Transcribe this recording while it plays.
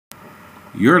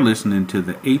You're listening to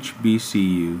the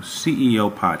HBCU CEO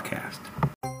Podcast.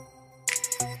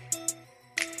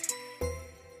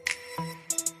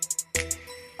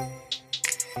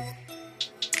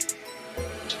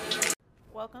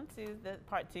 Welcome to the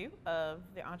part 2 of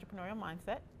the entrepreneurial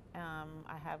mindset.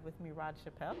 I have with me Rod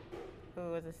Chappelle,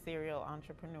 who is a serial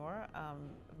entrepreneur,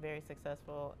 very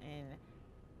successful in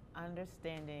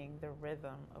understanding the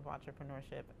rhythm of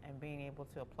entrepreneurship and being able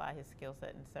to apply his skill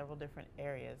set in several different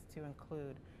areas to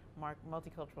include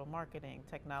multicultural marketing,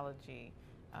 technology,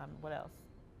 what else?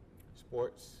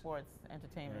 Sports,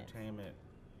 entertainment.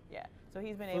 Yeah. So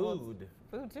he's been food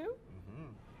too?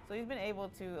 Mm-hmm. So he's been able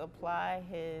to apply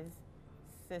his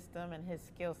system and his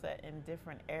skill set in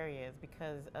different areas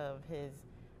because of his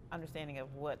understanding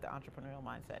of what the entrepreneurial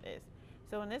mindset is.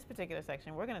 So in this particular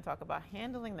section, we're going to talk about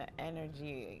handling the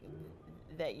energy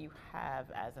that you have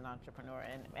as an entrepreneur.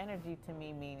 And energy to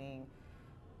me meaning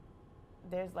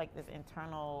there's like this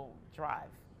internal drive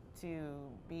to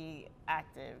be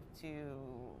active, to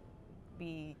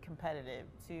be competitive,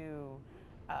 to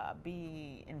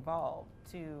be involved,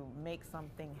 to make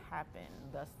something happen,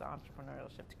 thus the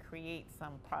entrepreneurship, to create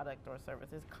some product or service.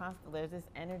 There's this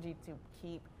energy to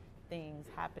keep things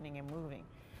happening and moving.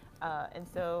 And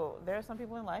so there are some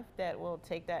people in life that will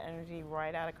take that energy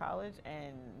right out of college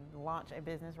and launch a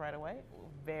business right away.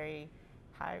 Very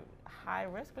high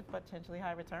risk, but potentially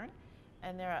high return.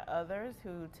 And there are others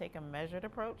who take a measured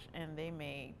approach, and they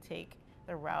may take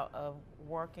the route of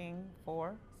working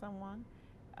for someone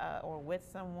or with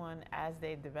someone as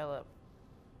they develop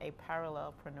a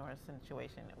parallelpreneur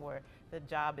situation where the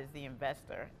job is the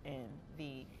investor in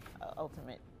the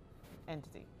ultimate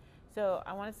entity. So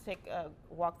I wanted to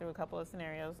walk through a couple of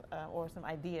scenarios or some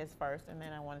ideas first, and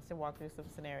then I wanted to walk through some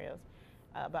scenarios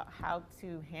about how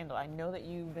to handle. I know that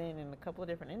you've been in a couple of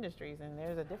different industries, and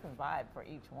there's a different vibe for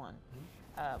each one.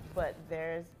 But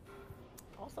there's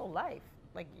also life.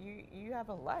 Like you have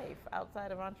a life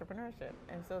outside of entrepreneurship,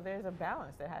 and so there's a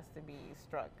balance that has to be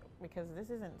struck because this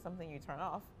isn't something you turn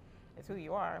off. It's who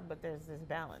you are, but there's this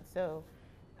balance. So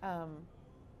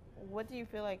what do you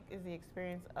feel like is the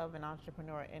experience of an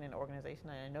entrepreneur in an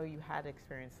organization? And I know you had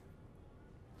experience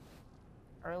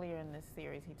earlier in this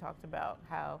series. He talked about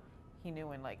how he knew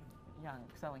when young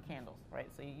selling candles, right?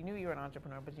 So you knew you were an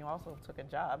entrepreneur, but you also took a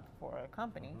job for a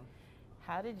company. Mm-hmm.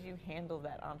 How did you handle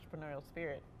that entrepreneurial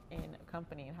spirit in a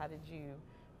company, and how did you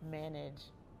manage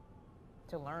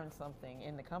to learn something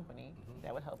in the company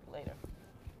that would help you later?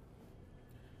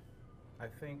 I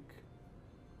think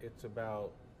it's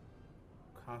about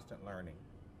constant learning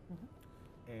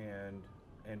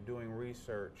and doing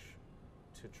research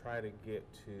to try to get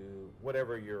to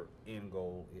whatever your end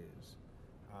goal is.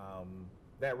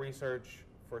 That research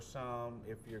for some,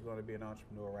 if you're going to be an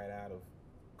entrepreneur right out of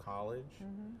college,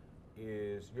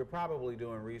 is you're probably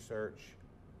doing research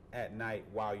at night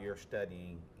while you're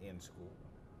studying in school.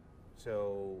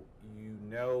 So you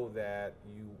know that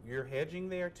you're hedging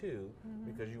there too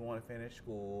because you want to finish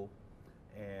school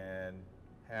and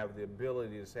have the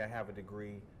ability to say I have a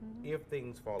degree if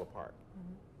things fall apart.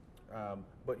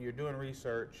 But you're doing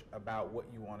research about what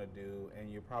you want to do,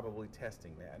 and you're probably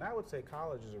testing that. And I would say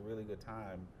college is a really good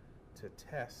time to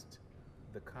test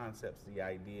the concepts, the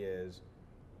ideas,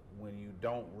 when you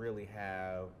don't really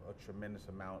have a tremendous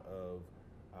amount of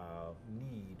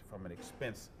need from an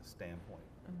expense standpoint.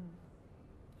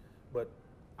 But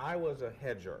I was a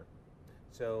hedger,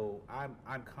 so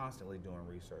I'm constantly doing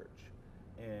research.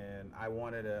 And I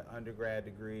wanted an undergrad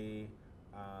degree,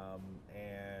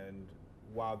 and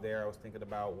while there I was thinking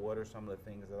about what are some of the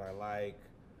things that I like,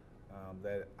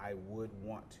 that I would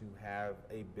want to have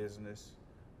a business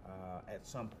at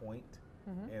some point.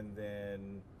 And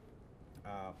then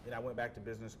and I went back to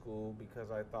business school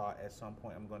because I thought at some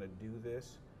point I'm going to do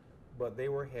this. But they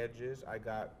were hedges. I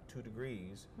got 2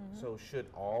 degrees, so should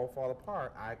all fall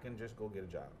apart, I can just go get a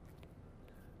job.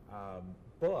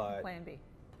 But Plan B.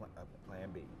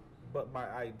 Plan B. But my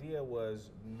idea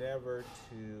was never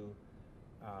to,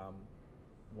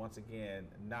 once again,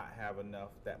 not have enough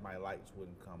that my lights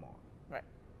wouldn't come on. Right.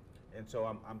 And so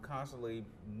I'm constantly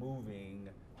moving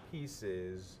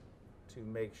pieces to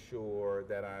make sure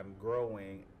that I'm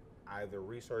growing either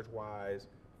research-wise,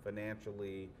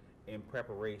 financially, in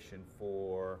preparation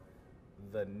for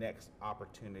the next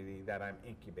opportunity that I'm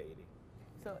incubating.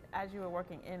 So as you were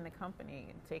working in the company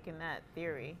and taking that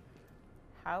theory,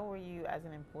 how were you as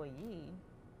an employee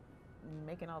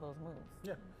making all those moves?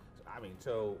 Yeah,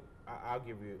 so I'll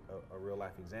give you a real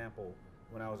life example.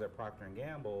 When I was at Procter &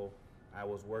 Gamble, I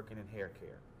was working in hair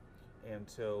care. And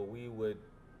so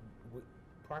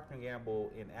Procter &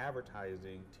 Gamble in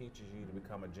advertising teaches you to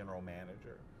become a general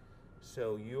manager.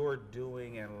 So you're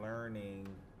doing and learning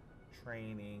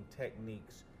training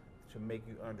techniques to make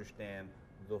you understand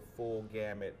the full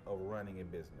gamut of running a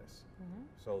business.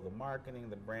 So the marketing,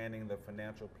 the branding, the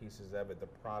financial pieces of it, the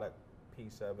product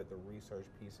piece of it, the research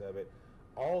piece of it,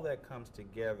 all that comes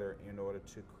together in order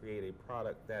to create a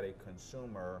product that a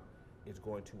consumer is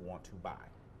going to want to buy,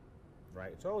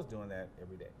 right? So I was doing that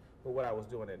every day. But what I was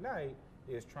doing at night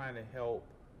is trying to help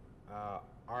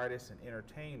artists and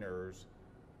entertainers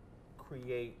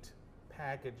create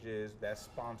packages that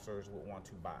sponsors would want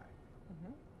to buy.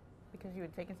 Because you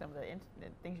had taken some of the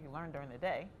things you learned during the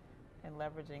day and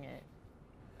leveraging it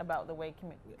about the way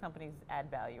companies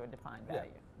add value or define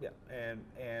value. Yeah,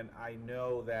 and I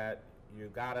know that you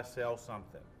gotta sell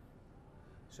something.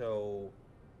 So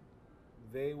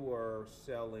they were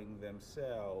selling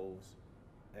themselves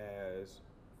as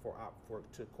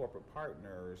to corporate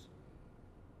partners,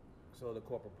 so the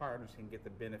corporate partners can get the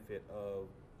benefit of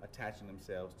attaching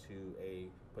themselves to a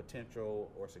potential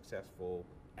or successful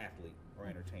athlete or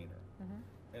entertainer.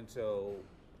 And so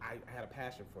I had a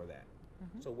passion for that.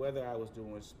 So whether I was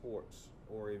doing sports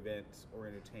or events or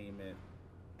entertainment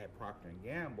at Procter &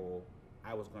 Gamble,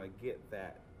 I was going to get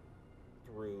that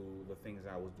through the things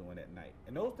I was doing at night.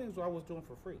 And those things I was doing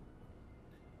for free.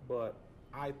 But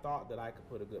I thought that I could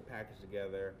put a good package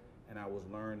together, and I was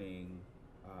learning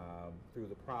through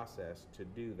the process to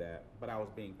do that. But I was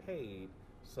being paid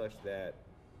such that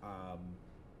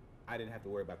I didn't have to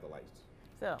worry about the lights.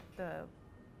 So the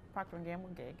Procter & Gamble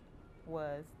gig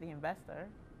was the investor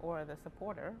or the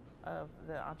supporter of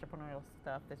the entrepreneurial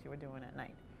stuff that you were doing at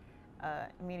night.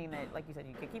 Meaning that, like you said,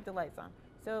 you could keep the lights on.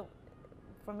 So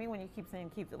for me, when you keep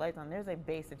saying keep the lights on, there's a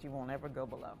base that you won't ever go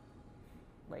below.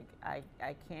 Like I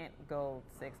can't go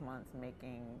 6 months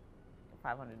making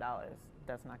 $500.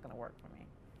 That's not going to work for me.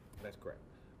 That's correct.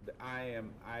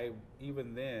 I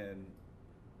even then,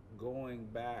 going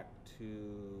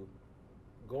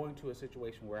to a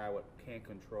situation where I can't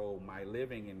control my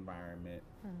living environment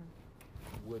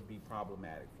would be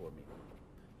problematic for me.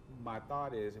 My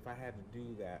thought is, if I had to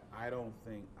do that, I don't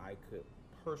think I could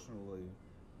personally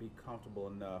be comfortable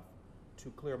enough to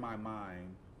clear my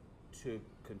mind to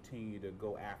continue to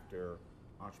go after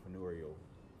entrepreneurial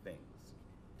things.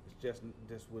 It's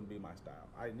just wouldn't be my style.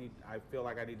 I feel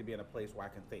like I need to be in a place where I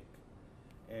can think,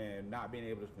 and not being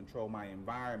able to control my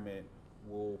environment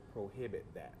will prohibit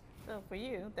that. So for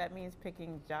you, that means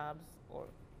picking jobs or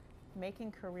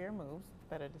making career moves,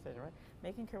 better decision, right?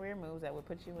 Making career moves that would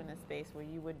put you in a space where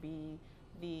you would be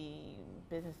the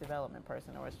business development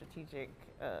person or a strategic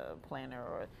planner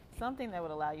or something that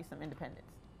would allow you some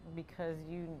independence, because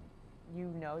you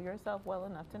know yourself well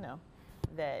enough to know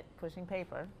that pushing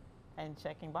paper and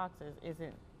checking boxes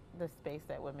isn't the space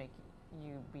that would make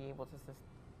you be able to,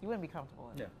 you wouldn't be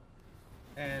comfortable in.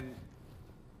 Yeah.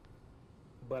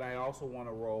 But I also want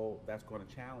a role that's going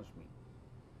to challenge me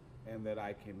and that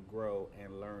I can grow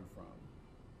and learn from.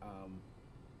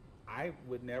 I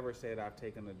would never say that I've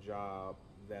taken a job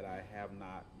that I have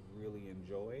not really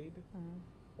enjoyed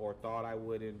or thought I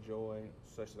would enjoy,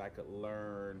 such that I could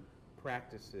learn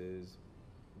practices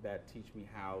that teach me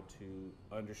how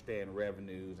to understand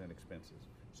revenues and expenses.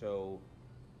 So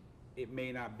it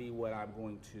may not be what I'm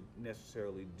going to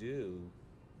necessarily do,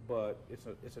 but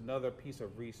it's another piece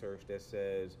of research that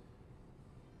says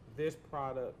this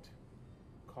product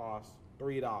costs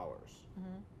 $3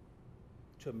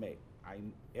 to make.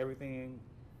 Everything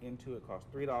into it costs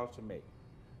 $3 to make.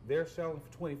 They're selling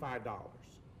for $25.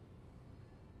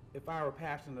 If I were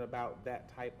passionate about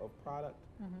that type of product,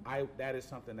 that is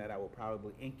something that I will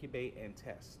probably incubate and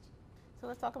test. So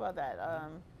let's talk about that.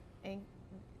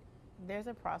 There's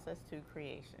a process to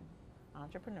creation.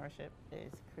 Entrepreneurship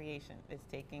is creation. It's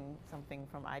taking something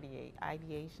from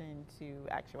ideation to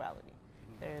actuality.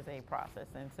 There's a process.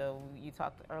 And so you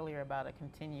talked earlier about a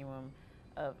continuum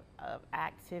of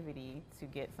activity to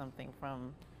get something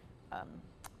from a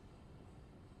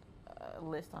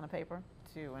list on a paper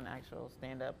to an actual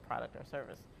stand-up product or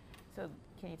service. So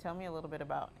can you tell me a little bit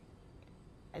about,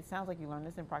 it sounds like you learned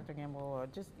this in Procter & Gamble, or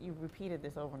just you repeated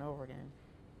this over and over again.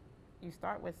 You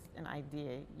start with an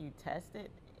idea, you test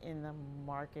it in the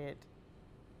market,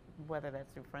 whether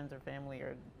that's through friends or family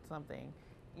or something,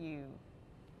 you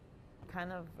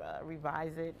kind of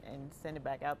revise it and send it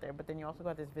back out there, but then you also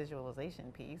got this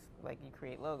visualization piece, like you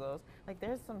create logos. Like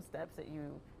there's some steps that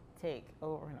you take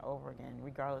over and over again,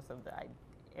 regardless of the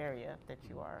area that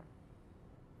you are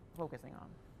focusing on.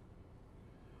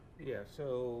 Yeah,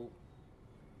 so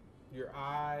your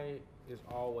eye is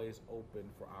always open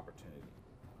for opportunity.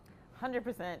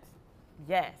 100%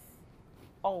 yes.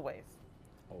 Always.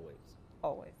 Always.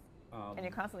 Always. And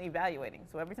you're constantly evaluating.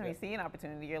 So every time you see an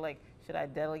opportunity, you're like, should I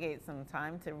delegate some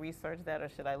time to research that, or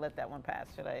should I let that one pass?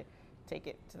 Should I take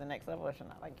it to the next level, or should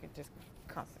I? Like, you're just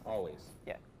constantly. Always.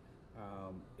 Yeah.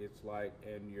 It's like,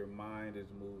 and your mind is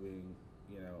moving,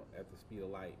 at the speed of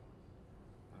light.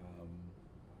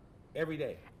 Every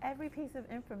day. Every piece of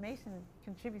information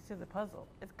contributes to the puzzle.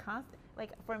 It's constant. Like,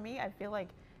 for me, I feel like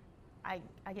I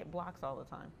get blocks all the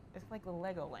time. It's like the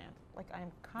Lego land. Like,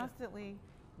 I'm constantly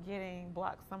getting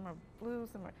blocks. Some are blue,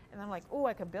 some are, and I'm like, oh,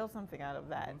 I could build something out of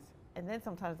that. Mm-hmm. And then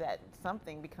sometimes that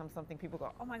something becomes something people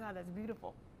go, oh my God, that's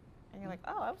beautiful. And you're like,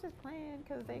 oh, I was just playing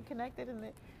because they connected and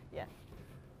yeah.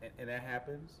 And that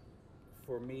happens.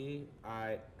 For me,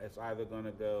 it's either going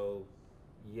to go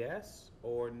yes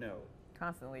or no.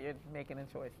 Constantly, you're making a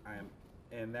choice.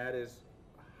 And that is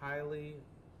highly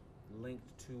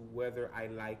linked to whether I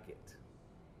like it.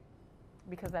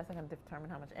 Because that's going to determine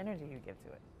how much energy you give to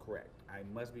it. Correct. I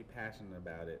must be passionate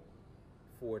about it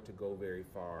for it to go very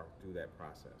far through that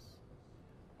process.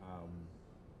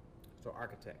 So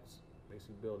architects, they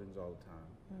see buildings all the time.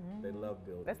 Mm-hmm. They love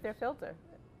buildings. That's their filter.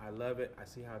 I love it. I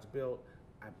see how it's built.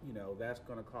 That's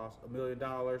going to cost $1 million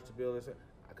to build this.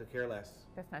 I could care less.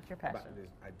 That's not your passion.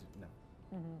 I do no.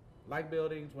 Mm-hmm. Like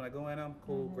buildings, when I go in them,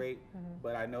 cool, mm-hmm. great. Mm-hmm.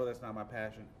 But I know that's not my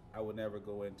passion. I would never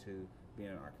go into being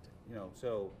an architect.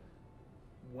 So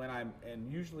when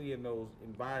and usually in those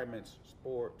environments,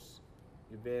 sports,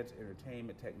 events,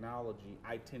 entertainment, technology,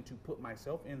 I tend to put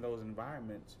myself in those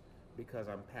environments because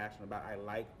I'm passionate about it. I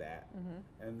like that.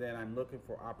 Mm-hmm. And then I'm looking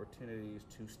for opportunities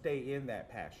to stay in that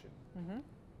passion. Mm-hmm.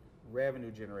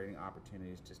 Revenue generating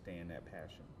opportunities to stay in that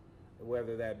passion.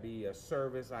 Whether that be a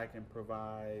service I can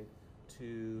provide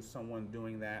to someone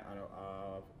doing that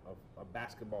on a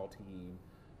basketball team,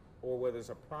 or whether it's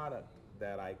a product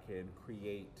that I can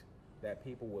create that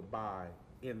people would buy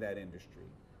in that industry.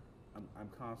 I'm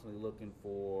constantly looking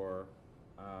for,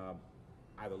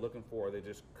 either looking for or they're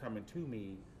just coming to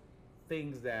me,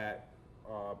 things that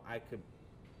I could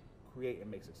create and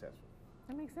make successful.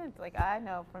 That makes sense. Like, I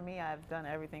know for me, I've done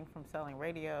everything from selling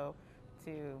radio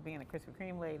to being a Krispy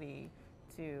Kreme lady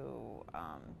to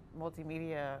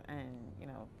multimedia and,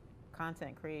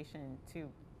 content creation to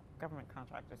government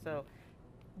contractors. So,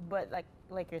 but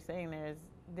like you're saying,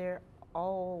 there are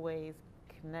always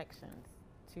connections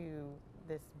to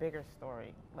this bigger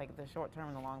story, like the short term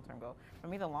and the long term goal. For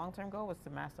me, the long term goal was to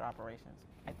master operations.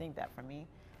 I think that for me,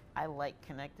 I like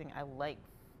connecting. I like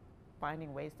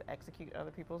finding ways to execute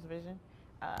other people's vision.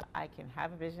 I can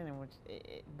have a vision in which,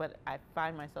 but I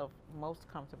find myself most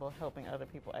comfortable helping other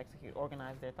people execute,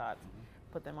 organize their thoughts,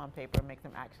 put them on paper, make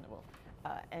them actionable.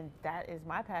 And that is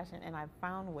my passion, and I've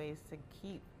found ways to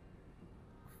keep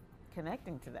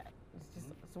connecting to that. It's just,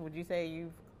 so would you say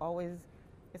you've always,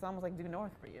 it's almost like due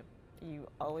north for you. You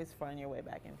always find your way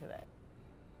back into that.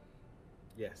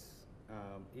 Yes.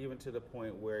 Even to the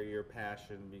point where your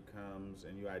passion becomes,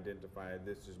 and you identify,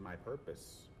 this is my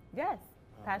purpose. Yes.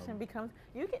 Passion becomes,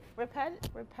 you get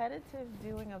repetitive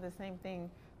doing of the same thing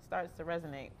starts to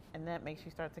resonate, and that makes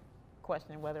you start to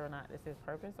question whether or not this is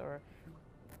purpose or,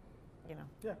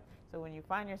 Yeah. So when you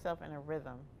find yourself in a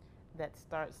rhythm that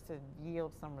starts to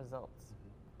yield some results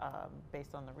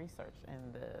based on the research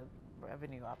and the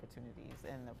revenue opportunities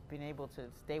and being able to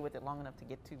stay with it long enough to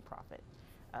get to profit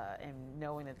and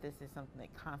knowing that this is something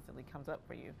that constantly comes up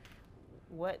for you,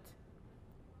 what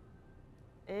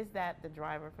is that the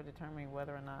driver for determining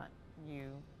whether or not you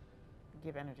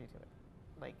give energy to it?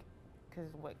 Like,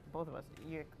 because what both of us,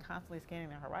 you're constantly scanning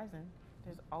the horizon.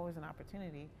 There's always an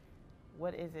opportunity.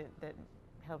 What is it that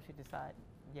helps you decide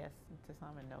yes to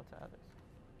some and no to others?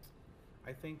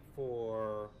 I think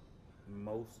for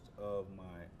most of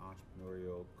my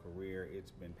entrepreneurial career,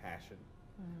 it's been passion.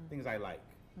 Mm-hmm. Things I like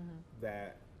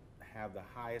that have the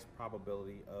highest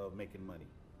probability of making money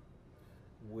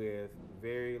with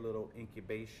very little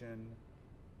incubation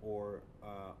or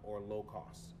low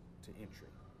cost to entry.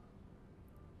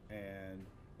 And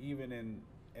even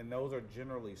and those are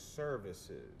generally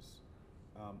services.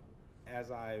 As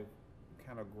I've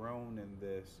kind of grown in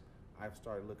this, I've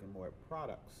started looking more at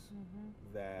products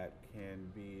that can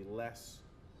be less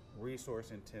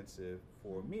resource intensive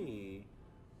for me.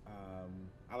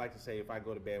 I like to say if I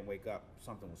go to bed and wake up,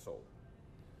 something was sold.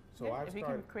 So yeah, if you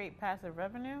can create passive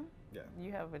revenue, yeah,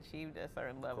 you have achieved a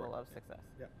certain level Correct. of success.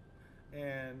 Yeah,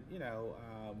 and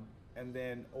and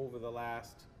then over the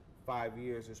last 5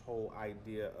 years, this whole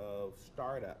idea of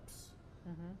startups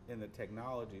in the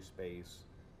technology space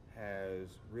has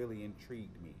really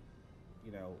intrigued me.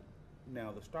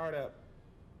 Now the startup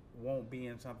won't be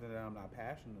in something that I'm not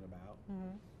passionate about,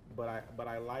 but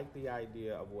I like the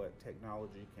idea of what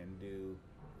technology can do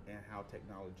and how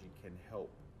technology can help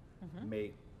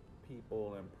make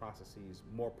people and processes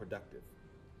more productive.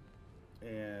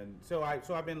 And so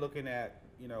I've been looking at,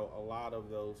 you know, a lot of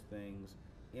those things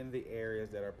in the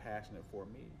areas that are passionate for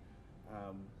me.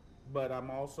 But I'm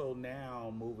also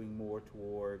now moving more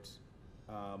towards,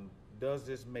 does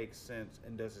this make sense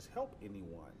and does this help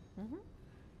anyone?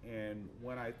 And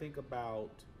when I think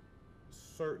about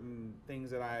certain things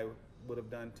that I would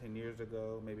have done 10 years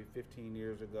ago, maybe 15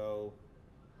 years ago,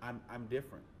 I'm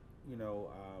different. You know,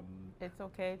 It's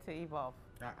okay to evolve.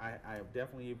 I have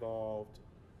definitely evolved,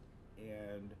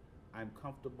 and I'm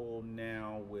comfortable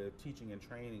now with teaching and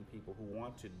training people who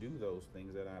want to do those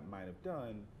things that I might have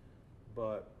done,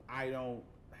 but I don't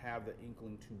have the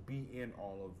inkling to be in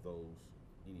all of those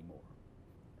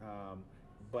anymore.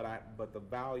 But the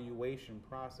valuation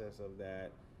process of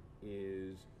that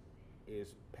is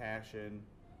passion.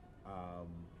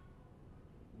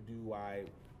 Do I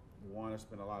want to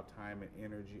spend a lot of time and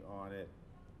energy on it?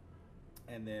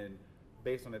 And then,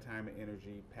 based on the time and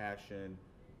energy, passion,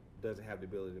 does it have the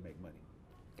ability to make money?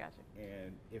 Gotcha.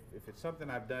 And if it's something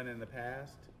I've done in the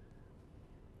past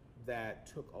that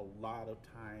took a lot of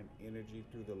time, energy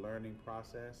through the learning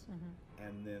process,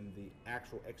 and then the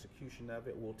actual execution of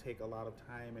it will take a lot of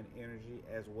time and energy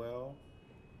as well,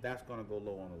 that's going to go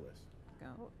low on the list.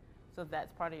 So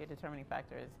that's part of your determining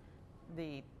factor is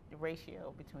the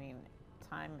ratio between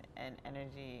time and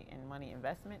energy and money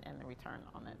investment and the return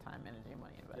on that time, energy, and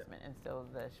money investment. And so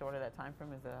the shorter that time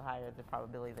frame is, the higher the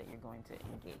probability that you're going to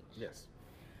engage. Yes.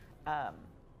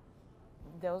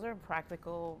 Those are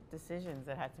practical decisions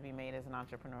that have to be made as an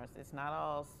entrepreneur. It's not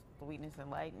all sweetness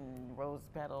and light and rose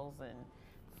petals and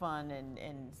fun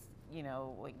and you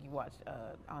know, what you watch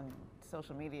on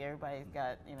social media. Everybody's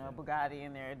got, you know, a Bugatti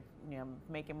and they're, you know,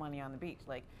 making money on the beach.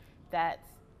 Like, that's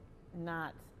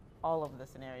not all of the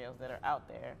scenarios that are out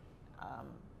there.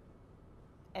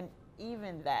 And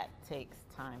even that takes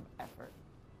time, effort,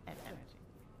 and energy.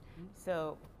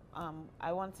 So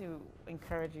I want to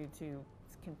encourage you to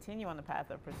continue on the path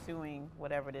of pursuing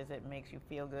whatever it is that makes you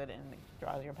feel good and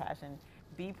draws your passion.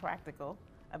 Be practical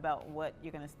about what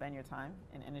you're going to spend your time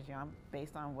and energy on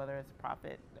based on whether it's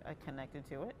profit connected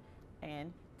to it,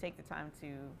 and take the time to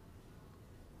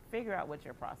figure out what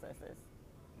your process is,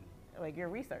 like your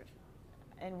research.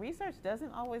 And research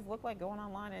doesn't always look like going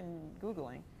online and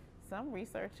Googling. Some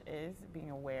research is being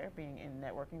aware, being in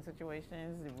networking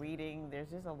situations, reading. There's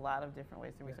just a lot of different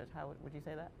ways to research. How would you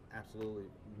say that? Absolutely.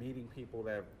 Meeting people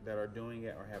that are doing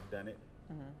it or have done it.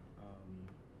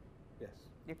 Yes.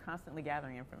 You're constantly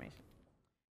gathering information.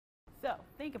 So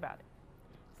think about it.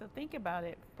 So think about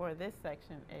it for this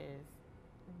section is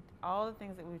all the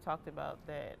things that we've talked about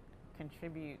that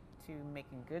contribute to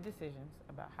making good decisions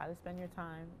about how to spend your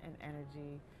time and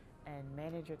energy and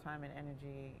manage your time and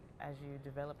energy as you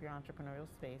develop your entrepreneurial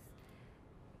space.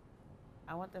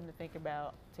 I want them to think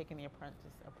about taking the apprentice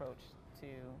approach to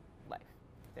life.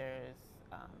 There's,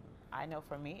 I know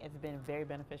for me, it's been very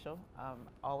beneficial.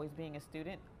 Always being a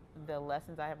student, the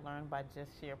lessons I have learned by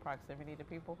just sheer proximity to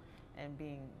people and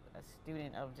being a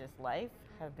student of just life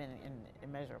have been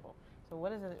immeasurable. So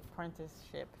what does an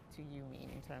apprenticeship to you mean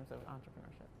in terms of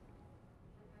entrepreneurship?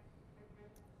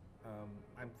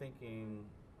 I'm thinking,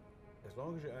 as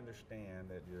long as you understand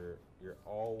that you're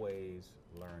always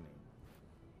learning,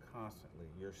 constantly,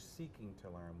 you're seeking to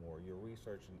learn more, you're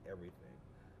researching everything.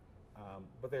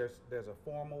 But there's a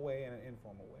formal way and an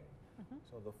informal way.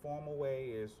 So the formal way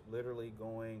is literally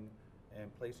going and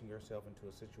placing yourself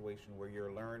into a situation where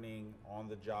you're learning on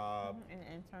the job,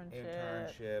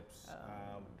 internships,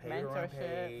 paid or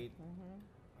unpaid,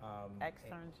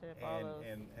 externship, all those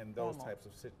and those types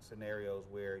of scenarios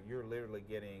where you're literally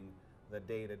getting the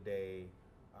day-to-day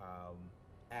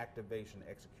activation,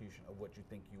 execution of what you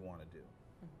think you want to do.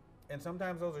 And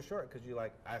sometimes those are short because you're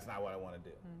like, that's not what I want to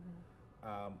do.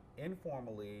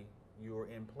 Informally, you're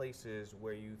in places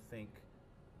where you think,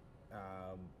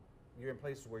 you're in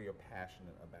places where you're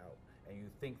passionate about and you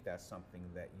think that's something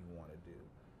that you want to do.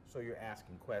 So you're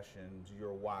asking questions,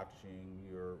 you're watching,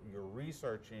 you're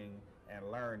researching and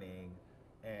learning,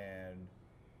 and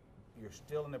you're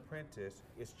still an apprentice,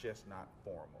 it's just not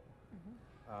formal.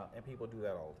 And people do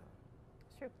that all the time.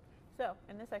 It's true. So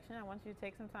in this section, I want you to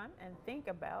take some time and think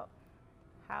about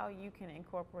how you can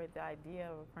incorporate the idea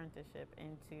of apprenticeship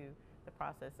into the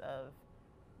process of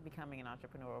becoming an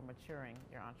entrepreneur or maturing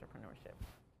your entrepreneurship.